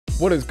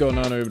What is going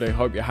on, everybody?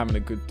 Hope you're having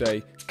a good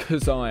day,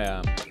 because I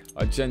am.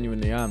 I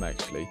genuinely am,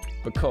 actually,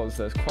 because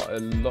there's quite a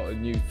lot of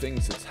new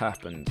things that's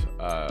happened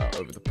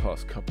over the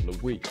past couple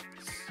of weeks.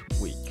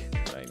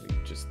 Mainly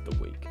just the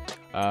week.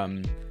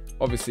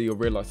 Obviously, you'll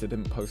realise I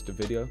didn't post a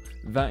video.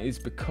 That is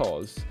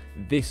because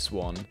this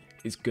one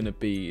is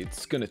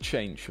it's going to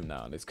change from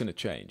now on. It's going to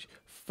change.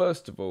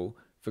 First of all,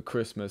 for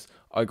Christmas,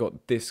 I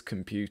got this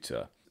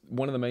computer.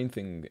 One of the main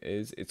things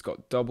is it's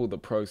got double the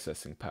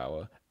processing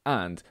power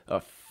and a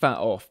fat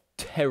off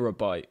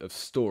terabyte of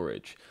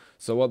storage.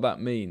 So what that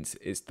means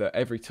is that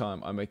every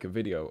time I make a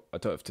video, I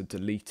don't have to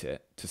delete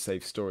it to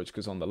save storage,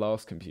 because on the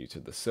last computer,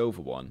 the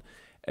silver one,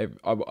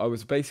 I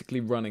was basically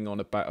running on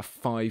about a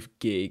 5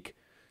 gig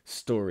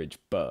storage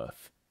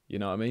berth. You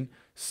know what I mean?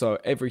 So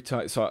every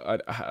time,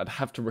 I'd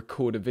have to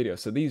record a video.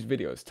 So these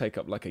videos take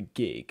up like a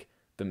gig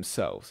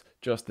themselves,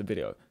 just the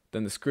video.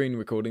 Then the screen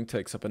recording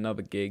takes up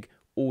another gig.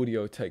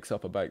 Audio takes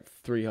up about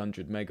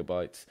 300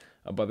 megabytes.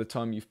 And by the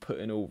time you've put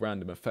in all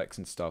random effects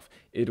and stuff,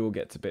 it all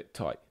gets a bit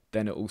tight.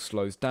 Then it all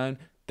slows down.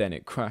 Then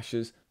it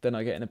crashes. Then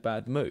I get in a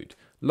bad mood.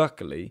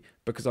 Luckily,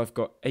 because I've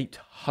got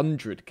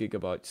 800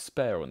 gigabytes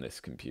spare on this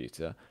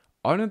computer,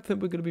 I don't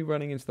think we're going to be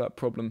running into that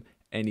problem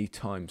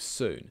anytime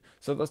soon.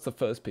 So that's the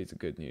first piece of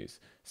good news.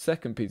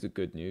 Second piece of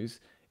good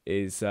news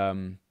is,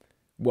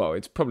 well,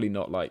 it's probably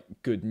not like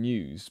good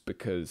news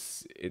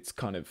because it's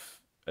kind of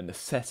a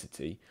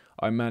necessity.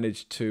 I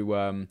managed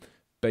to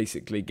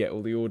basically get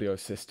all the audio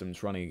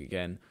systems running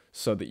again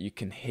so that you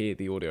can hear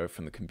the audio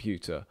from the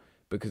computer,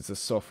 because the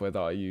software that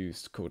I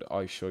used called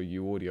I Show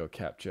You Audio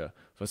Capture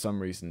for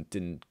some reason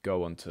didn't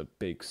go onto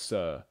Big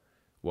Sur,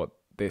 what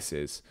this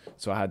is.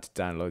 So I had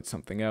to download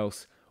something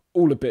else.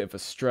 All a bit of a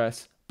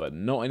stress, but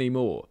not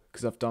anymore,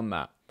 because I've done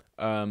that.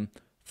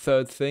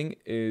 Third thing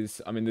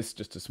is, I mean, this is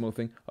just a small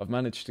thing. I've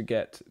managed to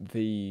get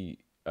the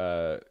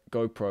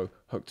GoPro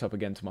hooked up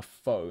again to my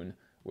phone,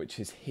 which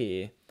is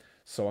here,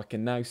 so I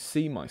can now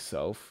see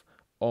myself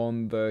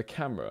on the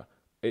camera.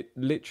 It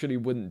literally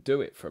wouldn't do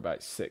it for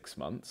about 6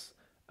 months,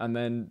 and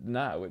then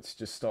now it's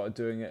just started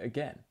doing it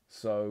again.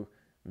 So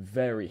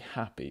very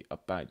happy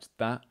about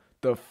that.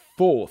 The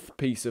fourth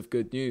piece of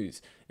good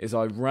news is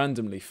I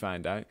randomly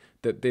found out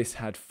that this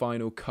had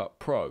Final Cut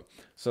Pro.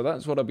 So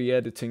that's what I'll be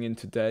editing in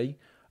today.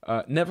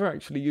 Never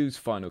actually used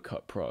Final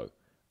Cut Pro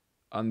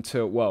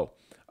until, well,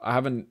 I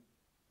haven't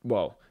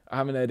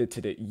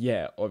edited it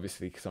yet,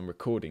 obviously, because I'm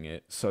recording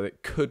it, so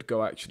it could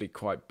go actually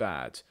quite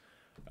bad.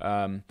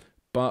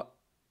 But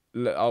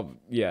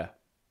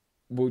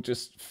we'll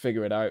just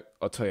figure it out.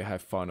 I'll tell you how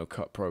Final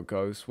Cut Pro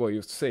goes. Well,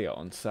 you'll see it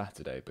on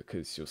Saturday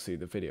because you'll see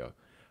the video.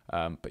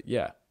 But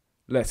yeah,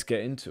 let's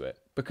get into it.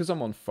 Because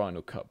I'm on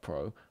Final Cut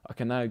Pro, I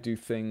can now do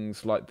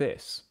things like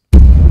this.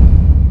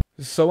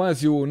 So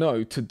as you all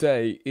know,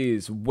 today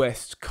is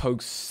West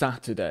Coast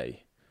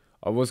Saturday.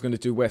 I was going to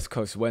do West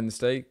Coast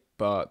Wednesday,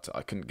 but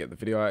I couldn't get the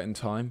video out in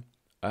time.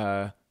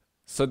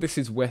 So this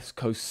is West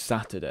Coast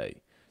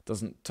Saturday.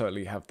 Doesn't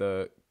totally have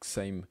the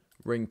same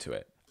ring to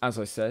it. As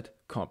I said,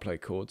 can't play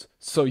chords.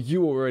 So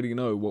you already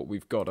know what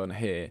we've got on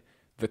here.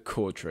 The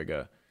chord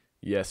trigger.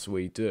 Yes,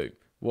 we do.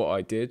 What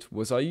I did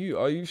was I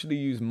usually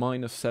use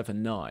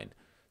 -7/9.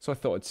 So I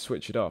thought I'd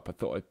switch it up. I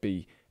thought I'd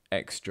be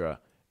extra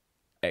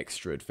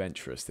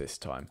adventurous this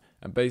time.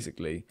 And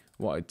basically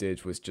what I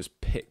did was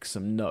just pick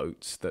some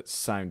notes that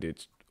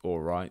sounded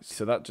alright.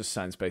 So that just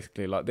sounds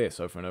basically like this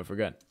over and over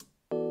again.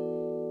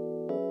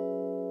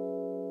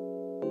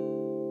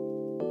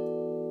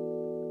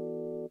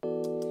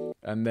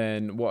 And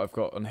then what I've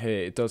got on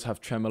here, it does have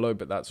tremolo,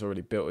 but that's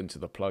already built into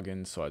the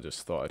plugin, so I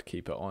just thought I'd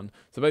keep it on.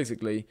 So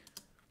basically,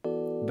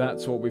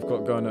 that's what we've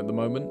got going at the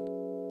moment.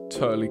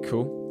 Totally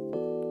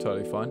cool.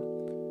 Totally fine.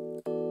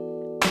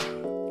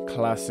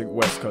 Classic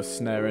West Coast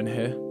snare in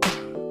here.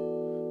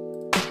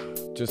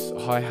 Just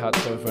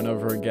hi-hats over and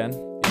over again.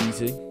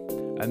 Easy.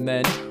 And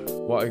then,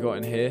 what I got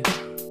in here,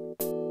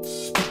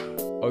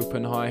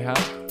 open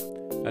hi-hat,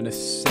 and a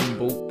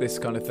cymbal, this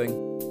kind of thing.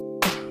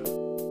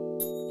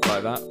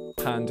 Like that.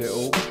 Panned it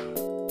all.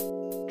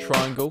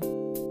 Triangle.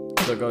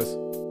 So it goes.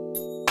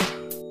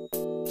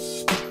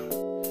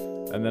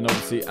 And then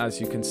obviously,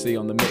 as you can see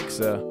on the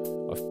mixer,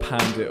 I've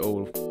panned it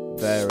all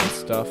there and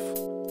stuff.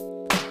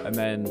 And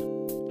then,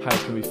 how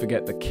can we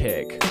forget the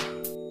kick?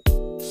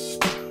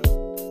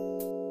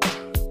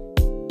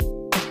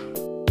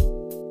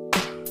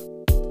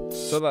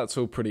 So that's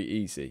all pretty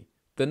easy.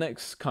 The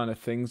next kind of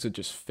things are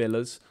just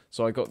fillers.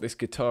 So I got this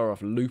guitar off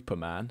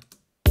Looperman.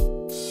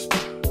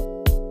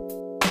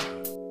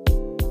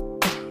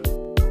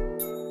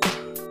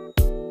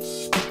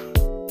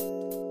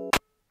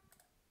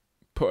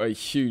 Put a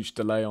huge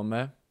delay on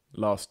there,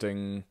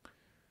 lasting,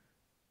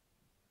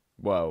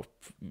 well,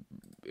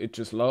 it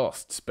just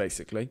lasts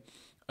basically.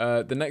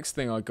 The next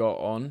thing I got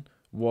on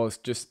was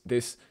just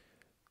this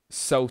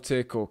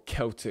Celtic or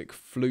Celtic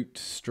flute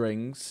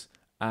strings,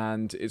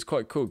 and it's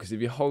quite cool because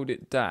if you hold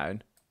it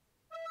down,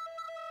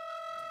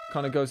 it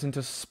kind of goes into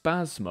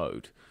spaz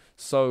mode.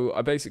 So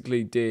I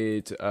basically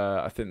did,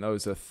 I think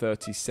those are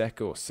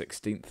 32nd or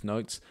 16th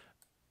notes,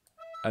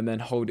 and then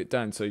hold it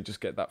down so you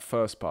just get that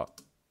first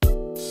part.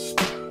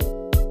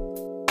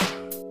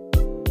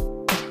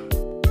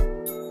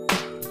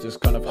 just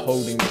kind of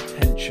holding the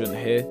tension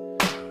here.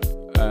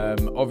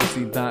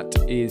 Obviously that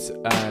is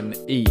an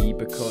E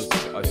because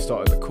I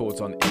started the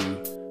chords on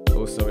E.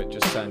 Also it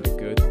just sounded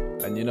good,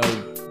 and you know,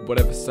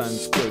 whatever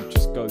sounds good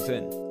just goes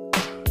in.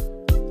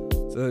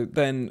 So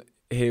then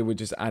here we're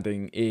just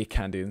adding ear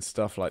candy and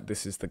stuff, like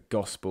this is the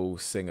gospel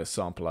singer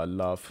sample I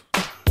love.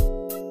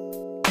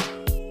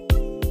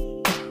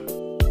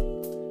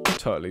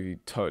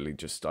 Totally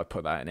just, I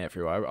put that in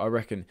everywhere. I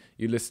reckon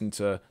you listen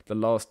to the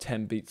last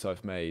 10 beats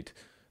I've made,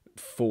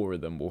 4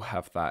 of them will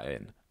have that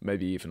in,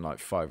 maybe even like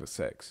 5 or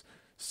 6.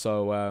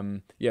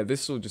 So yeah,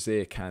 this is all just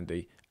ear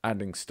candy,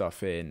 adding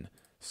stuff in.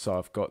 So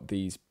I've got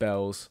these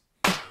bells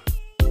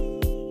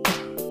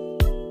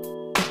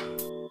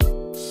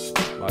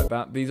like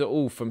that. These are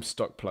all from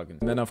stock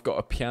plugins. And then I've got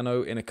a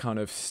piano in a kind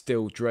of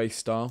Still Dre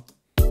style,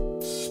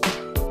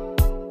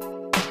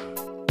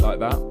 like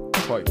that.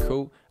 Quite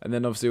cool. And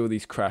then obviously all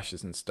these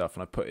crashes and stuff,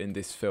 and I put in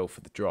this fill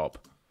for the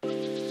drop.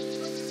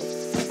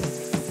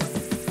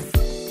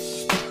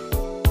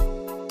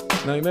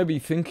 Now you may be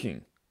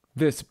thinking,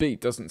 this beat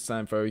doesn't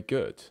sound very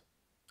good,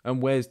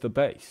 and where's the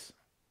bass?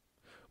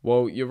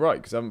 Well, you're right,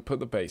 because I haven't put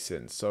the bass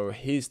in. So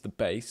here's the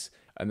bass,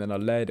 and then I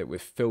layered it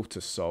with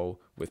filter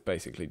soul with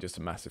basically just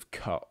a massive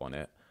cut on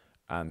it,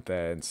 and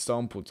then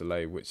sample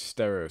delay, which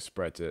stereo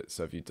spreads it,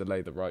 so if you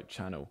delay the right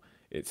channel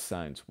it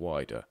sounds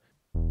wider.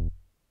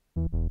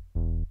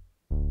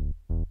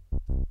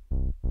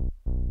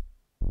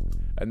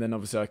 And then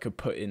obviously I could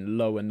put in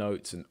lower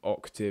notes and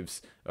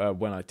octaves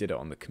when I did it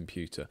on the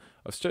computer.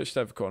 I've stretched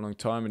that for quite a long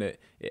time, and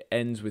it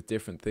ends with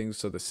different things,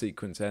 so the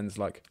sequence ends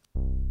like...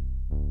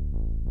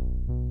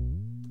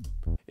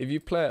 If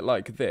you play it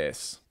like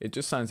this, it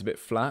just sounds a bit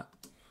flat.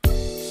 I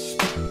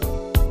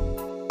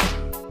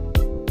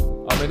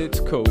mean, it's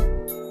cool.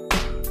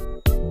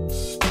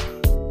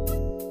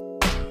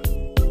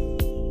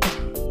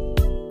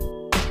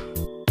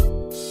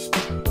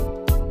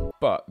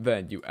 But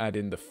then you add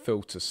in the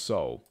filter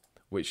soul,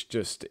 which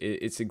just,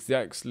 it's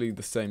exactly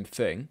the same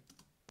thing.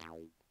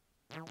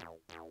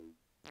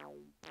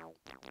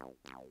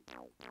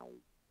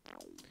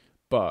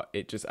 But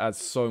it just adds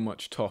so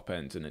much top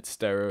end, and it's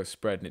stereo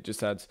spread, and it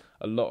just adds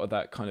a lot of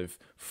that kind of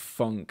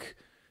funk,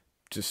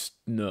 just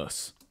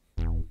ness.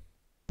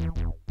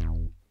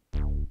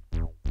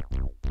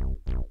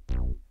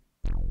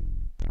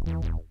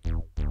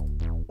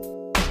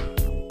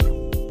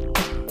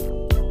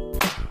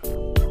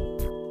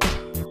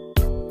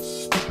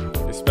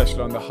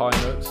 Especially on the high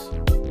notes.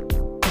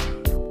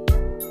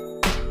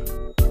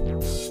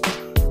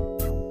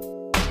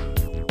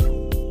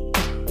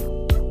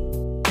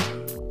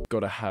 Got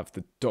to have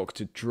the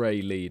Dr.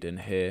 Dre lead in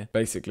here.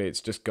 Basically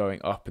it's just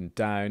going up and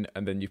down,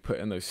 and then you put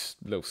in those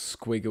little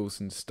squiggles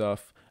and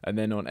stuff, and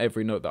then on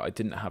every note that I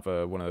didn't have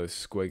one of those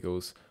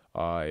squiggles,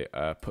 I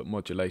put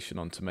modulation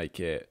on to make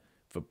it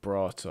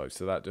vibrato,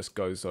 so that just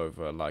goes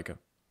over like a...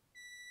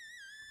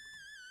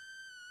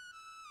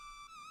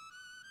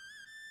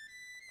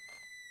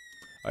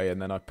 Oh yeah,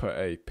 and then I put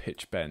a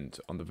pitch bend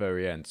on the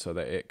very end so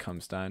that it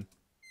comes down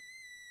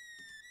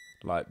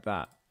like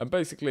that. And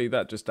basically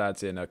that just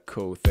adds in a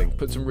cool thing.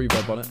 Put some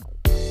reverb on it.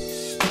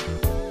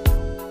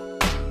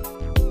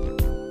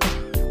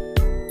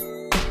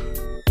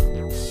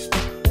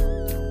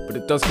 But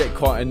it does get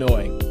quite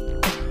annoying,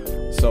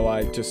 so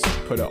I just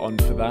put it on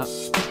for that.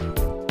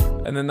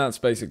 And then that's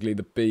basically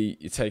the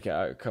beat. You take it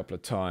out a couple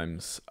of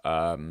times,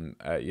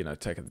 you know,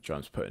 take out the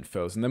drums, put in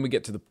fills, and then we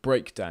get to the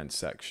breakdown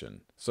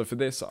section. So for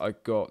this I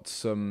got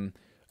some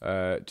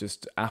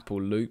just Apple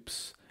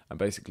loops, and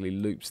basically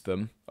loops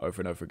them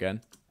over and over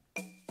again,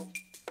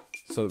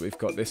 so that we've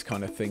got this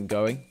kind of thing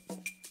going.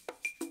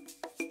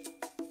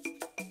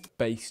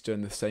 Bass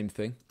doing the same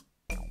thing.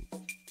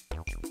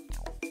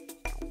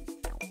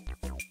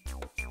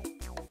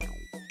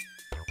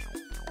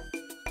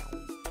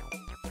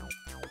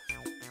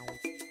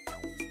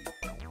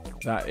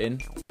 That in.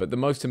 But the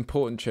most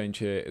important change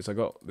here is I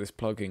got this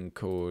plugin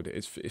called,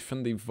 it's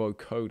from the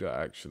vocoder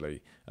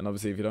actually, and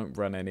obviously if you don't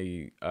run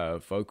any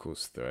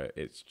vocals through it,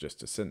 it's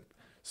just a synth.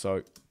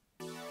 So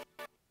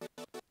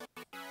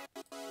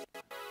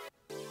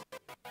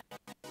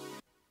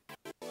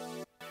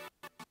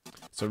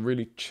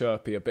really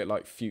chirpy, a bit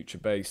like future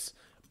bass,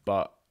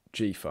 but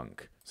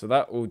G-funk. So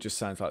that all just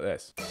sounds like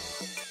this.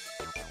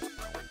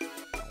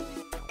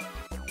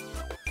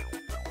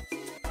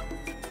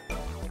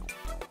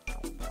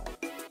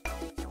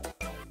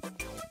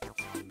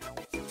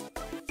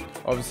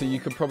 Obviously you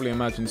could probably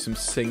imagine some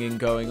singing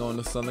going on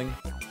or something,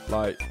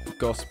 like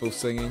gospel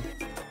singing,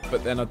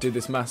 but then I do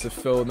this massive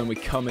fill and then we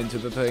come into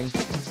the thing.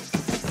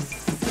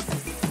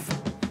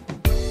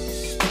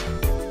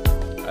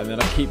 And then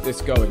I keep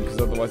this going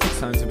because otherwise it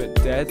sounds a bit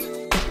dead,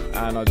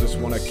 and I just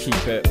want to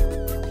keep it,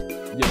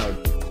 you know,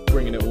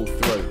 bringing it all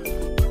through.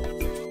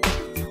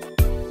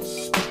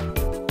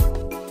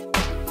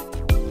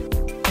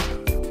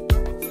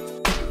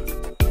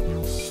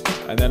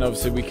 And then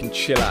obviously we can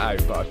chill it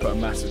out, but I put a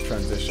massive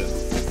transition.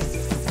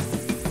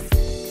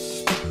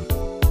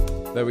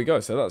 There we go,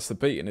 so that's the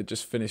beat, and it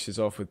just finishes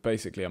off with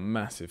basically a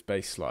massive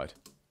bass slide.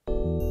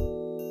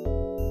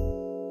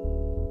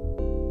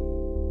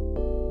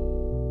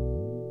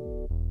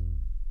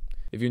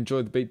 If you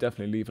enjoyed the beat,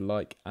 definitely leave a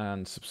like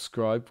and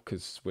subscribe,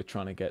 because we're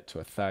trying to get to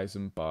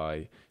 1,000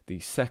 by the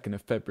 2nd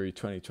of February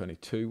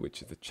 2022,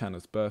 which is the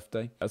channel's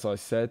birthday. As I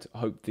said, I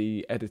hope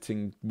the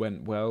editing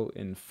went well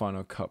in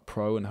Final Cut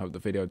Pro, and hope the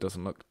video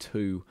doesn't look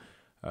too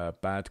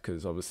bad,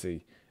 because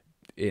obviously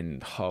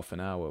in half an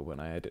hour when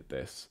I edit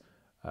this,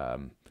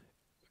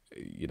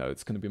 you know,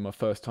 it's going to be my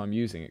first time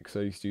using it, because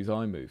I used to use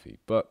iMovie.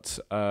 But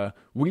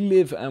we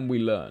live and we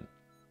learn.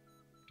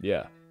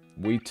 Yeah,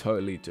 we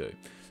totally do.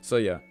 So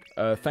yeah,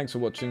 thanks for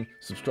watching.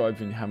 Subscribe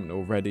if you haven't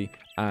already,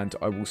 and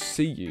I will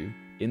see you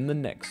in the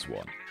next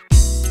one.